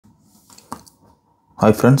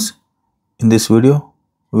Hi friends, in this video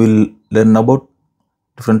we will learn about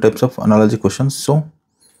different types of analogy questions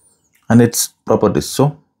and its properties.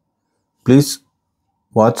 So please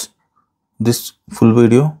watch this full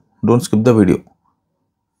video, don't skip the video.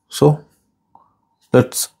 So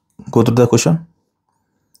let's go through the question.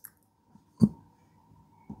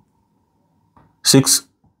 6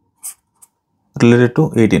 related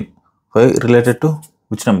to 18, 5 related to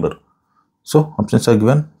which number? So options are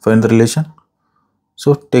given, find the relation.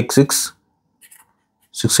 So take 6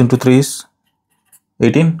 into 3 is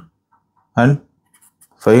 18 and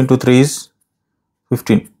 5 into 3 is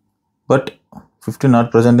 15, but 15 not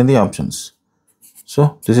present in the options.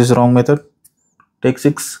 So this is wrong method. Take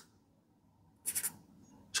 6.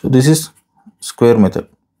 So this is square method.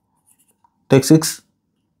 Take 6.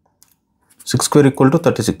 6 square equal to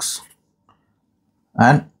 36.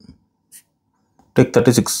 And take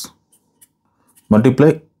 36.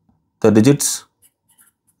 Multiply the digits.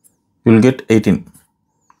 You will get 18.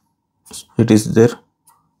 It is there.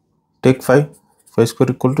 Take 5. 5 square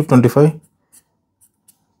equal to 25.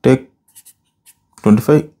 Take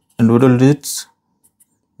 25 individual digits.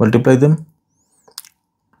 Multiply them.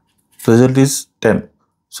 Result is 10.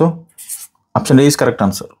 So option A is correct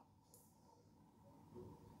answer.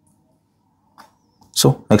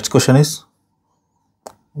 So next question is,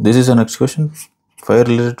 this is the next question. 5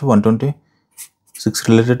 related to 120, 6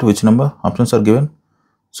 related to which number? Options are given.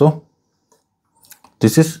 So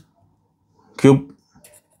this is cube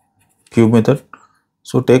method.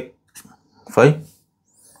 So take 5.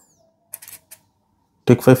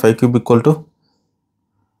 Take 5. 5 cube equal to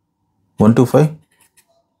 125.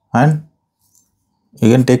 And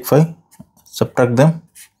again take 5. Subtract them.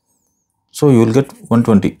 So you will get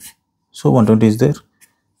 120. So 120 is there.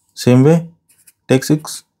 Same way, take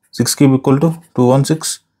 6. 6 cube equal to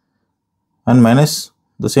 216 and minus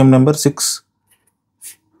the same number 6.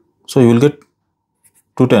 So you will get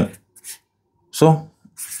 210. So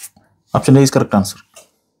option A is correct answer.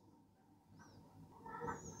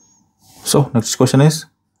 So next question is,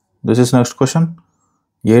 this is next question.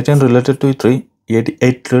 18 related to 3,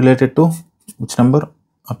 88 related to which number?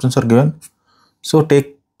 Options are given. So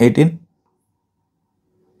take 18.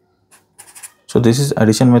 So this is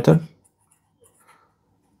addition method.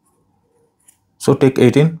 So take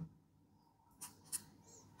 18.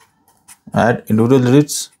 Add individual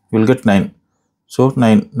digits, you will get 9. So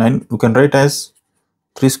 9 you can write as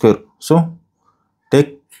 3 square. So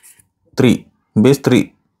take 3, base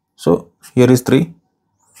 3. So here is 3.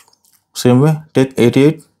 Same way, take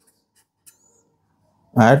 88.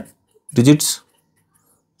 Add digits.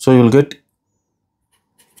 So you will get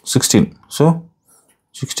 16. So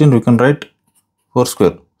 16 you can write 4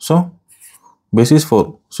 square. So base is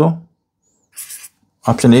 4. So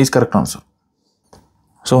option A is correct answer.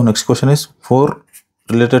 So next question is 4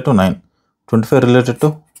 related to 9, 25 related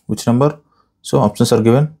to which number? So options are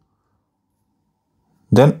given.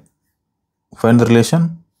 Then find the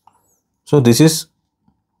relation. So this is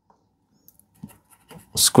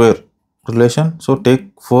square relation. So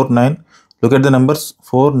take 4, 9. Look at the numbers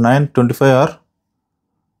 4, 9, 25 are,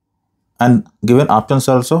 and given options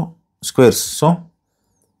also squares. So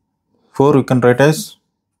 4 you can write as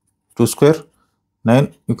 2 square,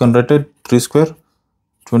 9 you can write as 3 square,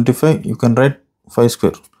 25 you can write 5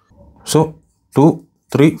 square. So 2,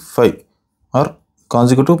 3, 5 are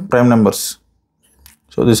consecutive prime numbers.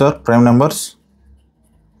 So these are prime numbers.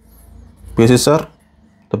 Bases are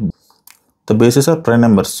the bases are prime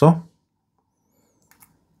numbers. So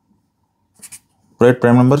write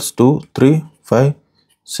prime numbers 2, 3, 5,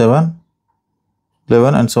 7,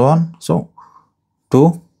 11 and so on. So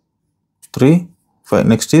 2, 3, 5.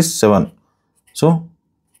 Next is 7. So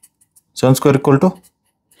 7 square equal to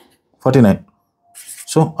 49.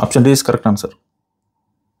 So option D is correct answer.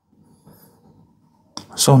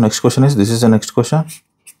 So next question is, this is the next question.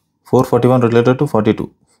 441 related to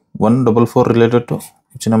 42. 144 related to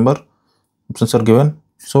which number? Options are given.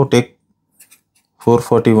 So take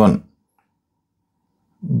 441.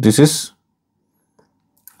 This is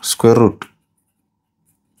square root.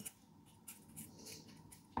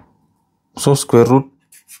 So square root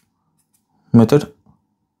method.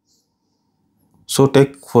 So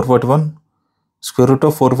take 441. Square root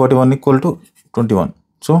of 441 equal to 21.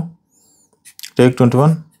 So take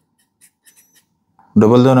 21.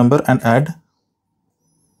 Double the number and add.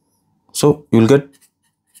 So you will get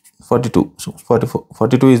 42. So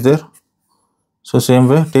 42 is there. So same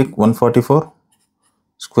way, take 144.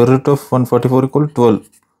 Square root of 144 equal to 12.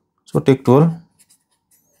 So take 12.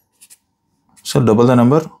 So double the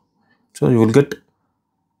number. So you will get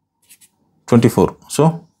 24.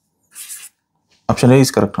 So option A is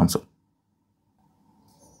correct answer.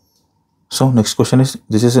 So next question is,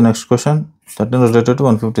 this is the next question. 13 related to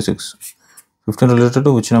 156. 15 related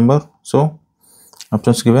to which number? So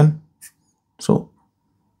options given. So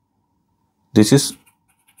this is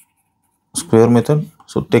square method.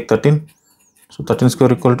 So take 13. So 13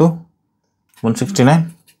 square equal to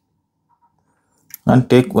 169. And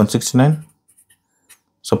take 169.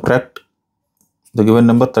 Subtract the given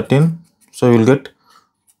number 13. So you will get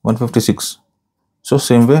 156. So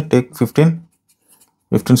same way, take 15.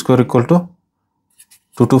 15 square equal to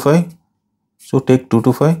 225. So take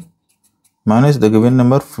 225 minus the given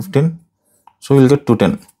number 15. So you will get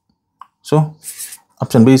 210. So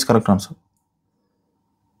option B is correct answer.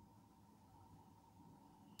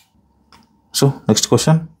 So next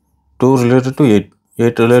question. 2 related to 8.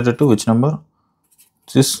 8 related to which number?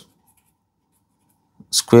 This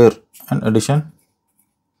square and addition.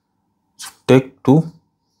 So take 2.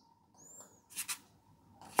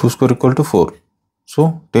 2 square equal to 4.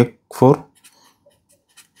 So take 4.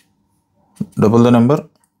 Double the number.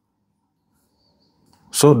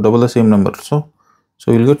 So double the same number. So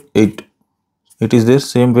you will get 8. It is there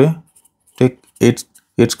same way. Take 8.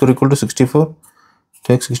 8 square equal to 64.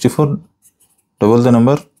 Take 64. Double the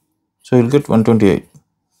number. So you will get 128.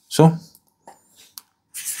 So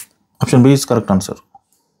option B is correct answer.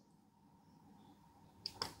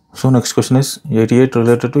 So next question is 88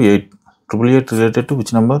 related to 8. 888 related to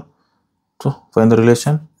which number? So find the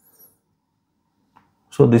relation.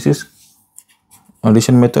 So this is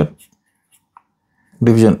addition method.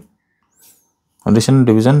 Division. Addition,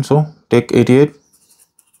 division. So take 88.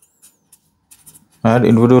 Add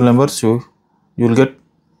individual numbers. You will get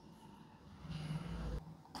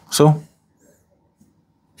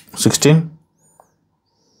 16.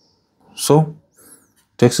 So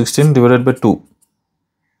take 16 divided by 2.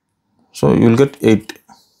 So you will get 8.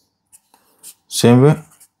 Same way,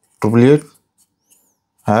 888.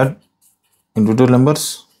 Add individual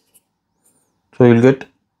numbers. So you will get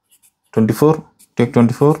 24. Take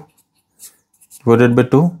 24 divided by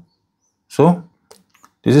 2. So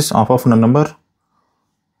this is half of a number.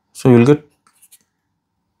 So you will get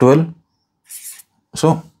 12.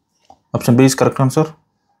 So option B is correct answer.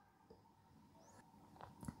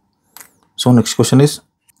 So next question is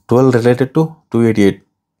 12 related to 288.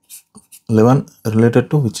 11 related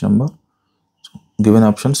to which number? So given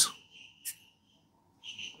options.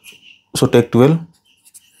 So take 12.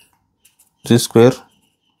 This square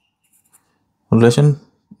relation.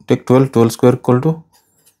 Take 12. 12 square equal to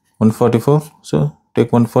 144. So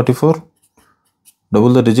take 144.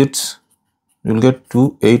 Double the digits. You will get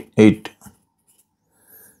 288.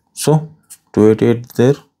 So 288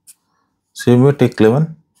 there. Same way, take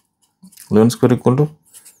 11. 11 square equal to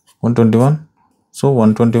 121. So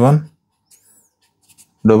 121.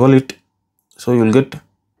 Double it. So you will get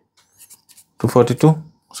 242.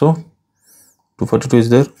 So 242 is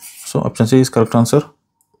there. So option C is correct answer.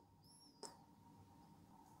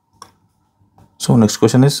 So next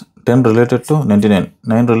question is 10 related to 99.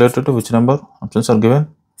 9 related to which number? Options are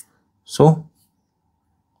given. So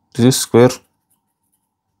this is square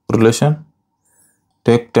relation.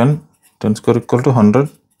 Take 10. 10 square equal to 100.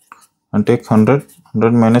 And take 100.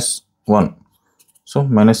 100 minus 1. So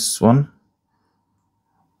minus 1.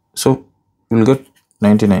 So you will get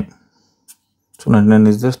 99. So 99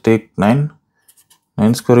 is this. Take 9.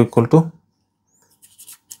 9 square equal to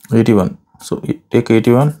 81. So take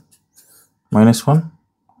 81 minus 1.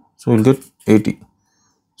 So you will get 80.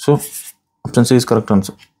 So option C is correct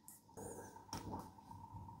answer.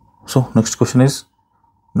 So next question is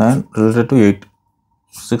 9 related to 8.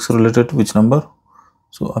 6 related to which number?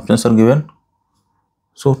 So options are given.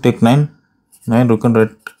 So take 9. 9 you can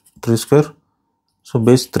write 3 square. So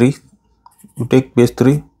base 3. You take base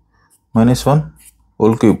 3 minus 1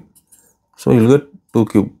 whole cube. So you will get 2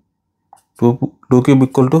 cube. 2 cube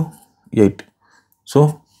equal to 8.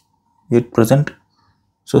 So 8 present.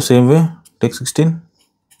 So same way, take 16. You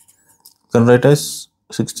can write as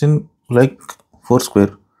 16 like 4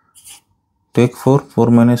 square. Take 4.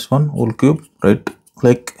 4 minus 1 whole cube. Write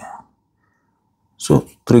like, so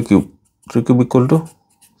 3 cube. 3 cube equal to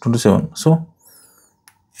 27. So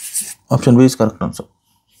option B is correct answer.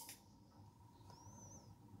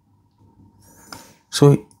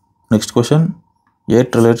 So next question,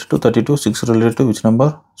 8 related to 32. 6 related to which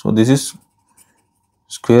number? So this is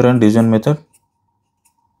square and division method.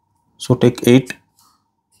 So take 8.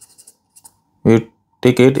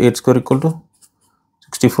 Take 8. 8 square equal to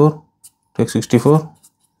 64. Take 64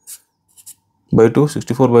 by 2.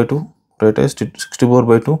 64 by 2. Write as 64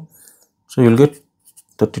 by 2. So you will get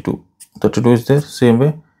 32. 32 is there. Same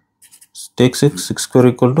way. Take 6. 6 square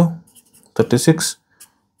equal to 36.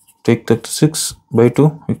 Take 36 by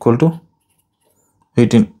 2 equal to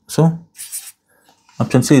 18. So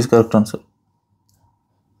option C is correct answer.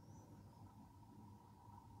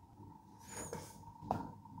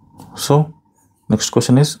 So next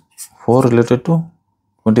question is 4 related to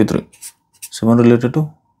 23. 7 related to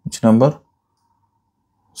which number?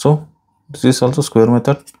 So this is also square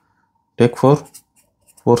method. Take 4.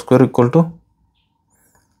 4 square equal to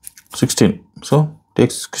 16. So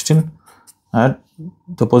take 16, add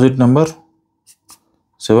the opposite number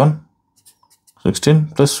 7. 16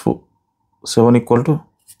 plus 4, 7 equal to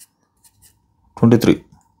 23.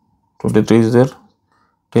 23 is there.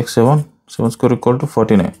 Take 7. 7 square equal to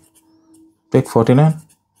 49. Take 49,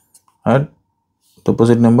 add the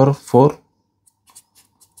opposite number 4.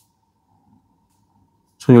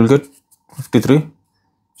 So you will get 53.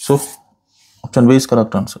 So option B is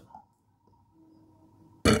correct answer.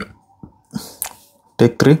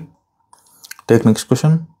 Take 3. Take next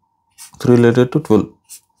question. 3 related to 12.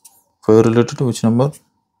 5 related to which number?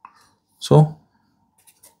 So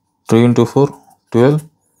 3 into 4, 12.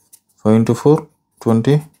 5 into 4,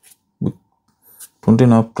 20. 20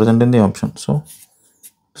 not present in the option. So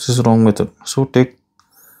this is wrong method. So take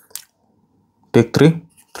 3.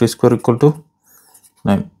 3 square equal to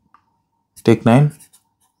 9. Take 9.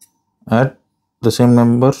 Add the same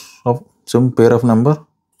number of some pair of number.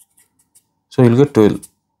 So you'll get 12.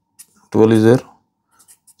 12 is there.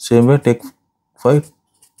 Same way take 5.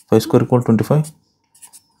 5 square equal to 25.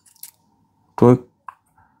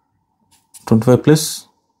 25 plus,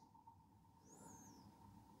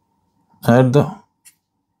 add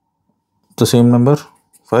the same number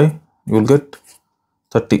 5, you will get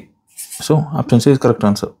 30. So option C is correct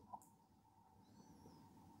answer.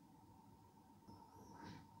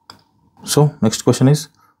 So next question is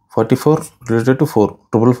 44 related to 4.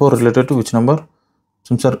 444 related to which number?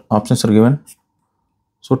 Since our options are given.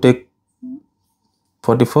 So take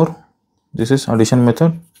 44. This is addition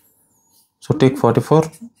method. So take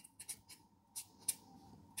 44.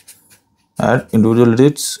 Add individual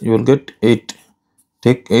digits. You will get 8.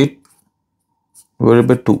 Take 8 divided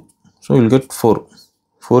by 2. So you will get 4.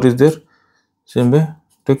 4 is there. Same way.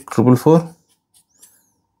 Take 444.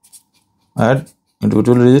 Add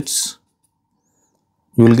individual digits.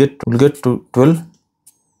 You will get 12.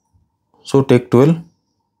 So take 12.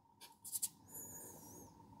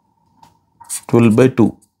 12 by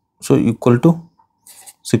 2. So equal to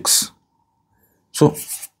 6. So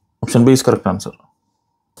option B is correct answer.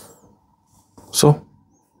 So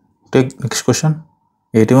take next question.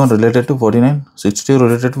 81 related to 49. 60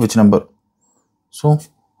 related to which number? So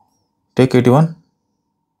take 81.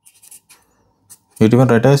 81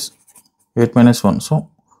 write as 8 minus 1. So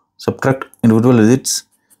subtract individual digits.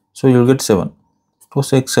 So you will get 7. So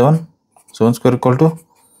take 7. 7 square equal to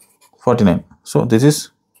 49. So this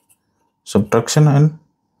is subtraction and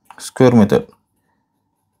square method.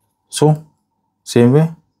 So same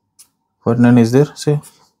way 49 is there.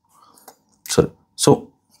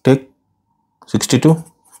 So take 62.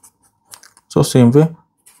 So same way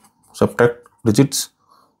subtract digits.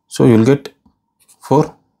 So you will get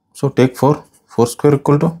 4. So take 4. 4 square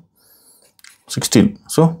equal to 16.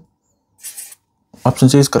 So option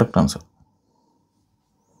C is correct answer.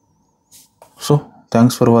 So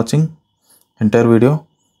thanks for watching entire video.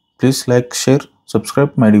 Please like, share,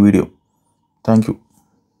 subscribe my video. Thank you.